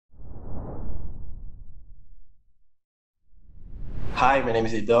Hi, my name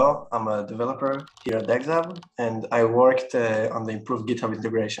is Ido. I'm a developer here at DagsHub, and I worked on the improved GitHub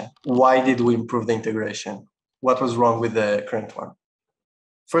integration. Why did we improve the integration? What was wrong with the current one?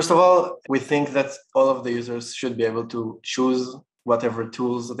 First of all, we think that all of the users should be able to choose whatever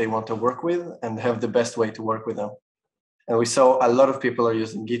tools they want to work with and have the best way to work with them. And we saw a lot of people are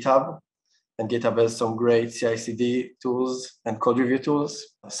using GitHub, and GitHub has some great CI/CD tools and code review tools.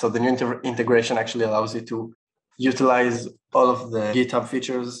 So the new integration actually allows you to utilize all of the GitHub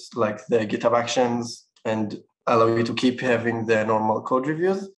features like the GitHub Actions and allow you to keep having the normal code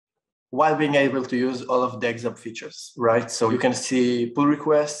reviews while being able to use all of DagsHub features, right? So you can see pull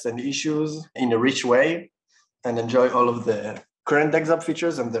requests and issues in a rich way and enjoy all of the current DagsHub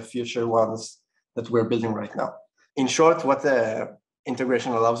features and the future ones that we're building right now. In short, what the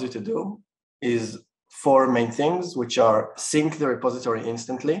integration allows you to do is four main things, which are sync the repository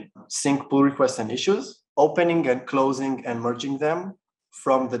instantly, sync pull requests and issues, opening and closing and merging them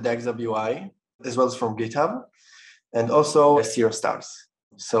from the DagsHub UI, as well as from GitHub, and also 0 stars.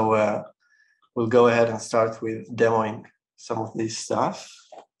 So we'll go ahead and start with demoing some of this stuff.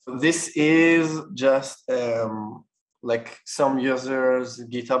 This is just like some users'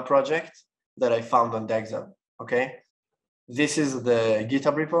 GitHub project that I found on DagsHub, okay? This is the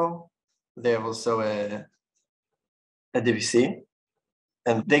GitHub repo. They have also a DVC,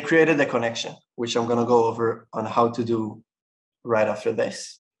 and they created a connection, which I'm gonna go over on how to do right after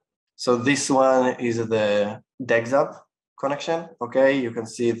this. So this one is the DagsHub connection, okay? You can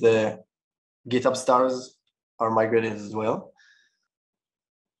see the GitHub stars are migrated as well.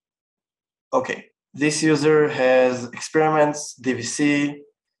 Okay, this user has experiments, DVC,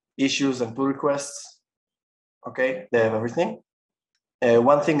 issues, and pull requests. Okay, they have everything.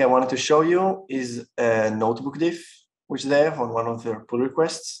 One thing I wanted to show you is a notebook diff, which they have on one of their pull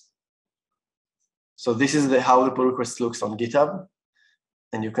requests. So this is how the pull request looks on GitHub.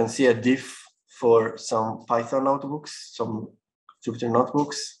 And you can see a diff for some Python notebooks, some Jupyter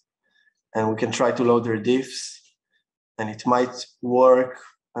notebooks. And we can try to load their diffs. And it might work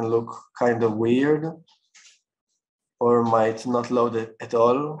and look kind of weird, or might not load it at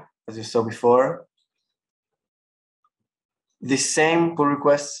all, as you saw before. This same pull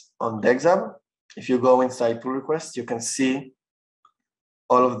request on DagsHub, if you go inside pull requests, you can see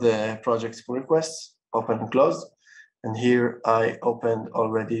all of the project's pull requests, open and close. And here I opened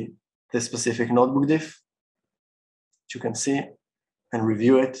already the specific notebook diff, which you can see and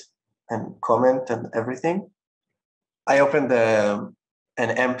review it and comment and everything. I opened an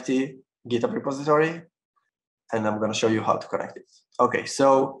empty GitHub repository, and I'm going to show you how to connect it. Okay,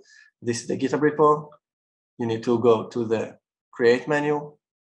 so this is the GitHub repo. You need to go to the Create menu,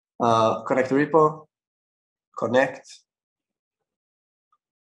 connect the repo, connect,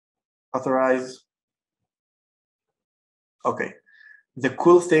 authorize. Okay, the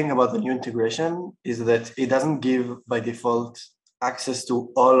cool thing about the new integration is that it doesn't give by default access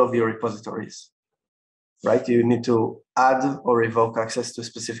to all of your repositories, right? You need to add or revoke access to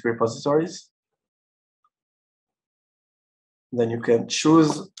specific repositories. Then you can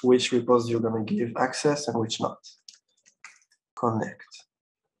choose which repos you're going to give access and which not. Connect.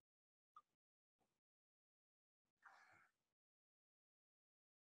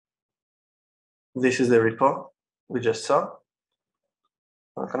 This is the repo we just saw.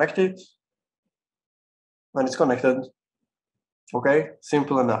 I'll connect it. And it's connected. Okay,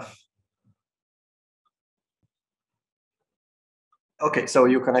 simple enough. Okay, so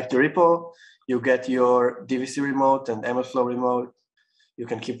you connect your repo, you get your DVC remote and MLflow remote. You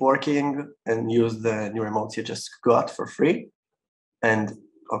can keep working and use the new remotes you just got for free. And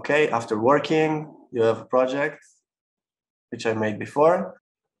okay, after working, you have a project, which I made before.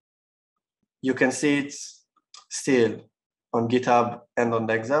 You can see it still on GitHub and on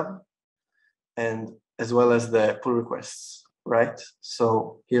DagsHub, and as well as the pull requests, right?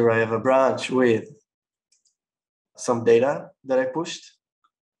 So here I have a branch with some data that I pushed,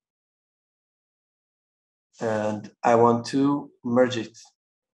 and I want to merge it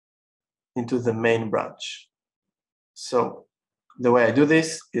into the main branch. So the way I do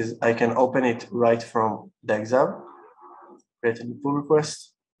this is I can open it right from DagsHub, create a new pull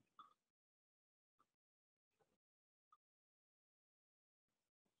request.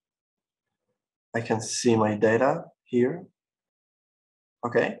 I can see my data here.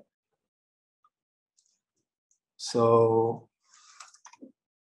 Okay. So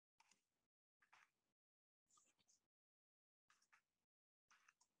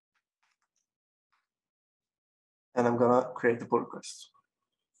and I'm gonna create the pull request.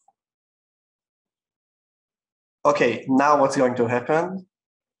 Okay, now what's going to happen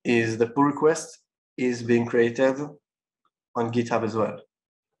is the pull request is being created on GitHub as well.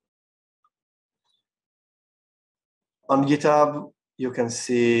 On GitHub, you can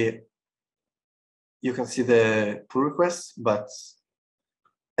see the pull requests, but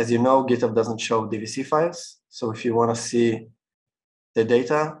as you know, GitHub doesn't show DVC files. So if you want to see the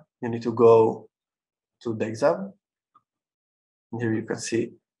data, you need to go to DagsHub. Here you can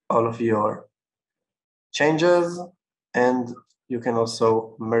see all of your changes, and you can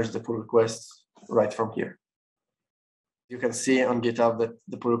also merge the pull requests right from here. You can see on GitHub that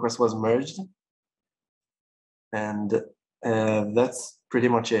the pull request was merged, and that's pretty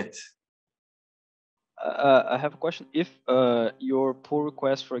much it. I have a question. If your pull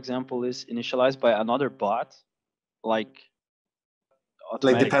request, for example, is initialized by another bot, like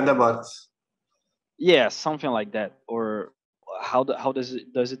Dependabot. Yeah, something like that. Or how does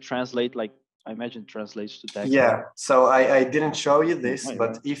it translate? Like, I imagine it translates to DagsHub. Yeah. So I didn't show you this,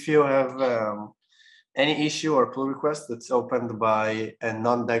 but if you have any issue or pull request that's opened by a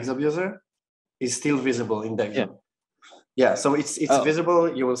non-DagsHub user, it's still visible in DagsHub. Yeah, so it's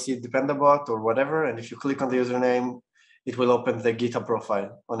visible. You will see Dependabot or whatever, and if you click on the username, it will open the GitHub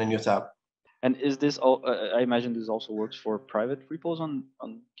profile on a new tab. And is this all? I imagine this also works for private repos on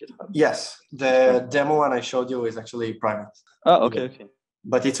GitHub. Yes, the demo one I showed you is actually private. Oh, okay, okay.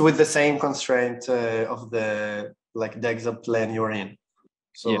 But it's with the same constraint of the DagsHub plan you're in.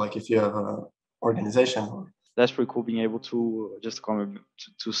 So like if you have an organization. That's pretty cool being able to just come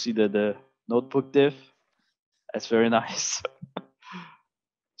to see the notebook diff. That's very nice.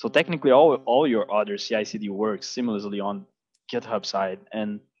 So technically, all your other CI/CD works seamlessly on GitHub side,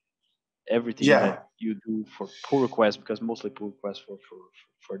 and everything that you do for pull requests, because mostly pull requests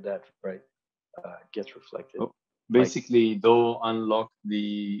for that, right, gets reflected. Oh, basically, they'll unlock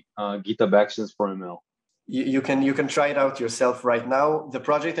the GitHub Actions for ML. You can try it out yourself right now. The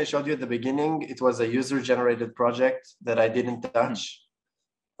project I showed you at the beginning, it was a user-generated project that I didn't touch.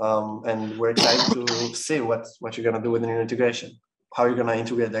 And we're excited to see what you're going to do with your integration, how you're going to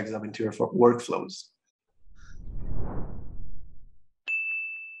integrate DagsHub into your workflows.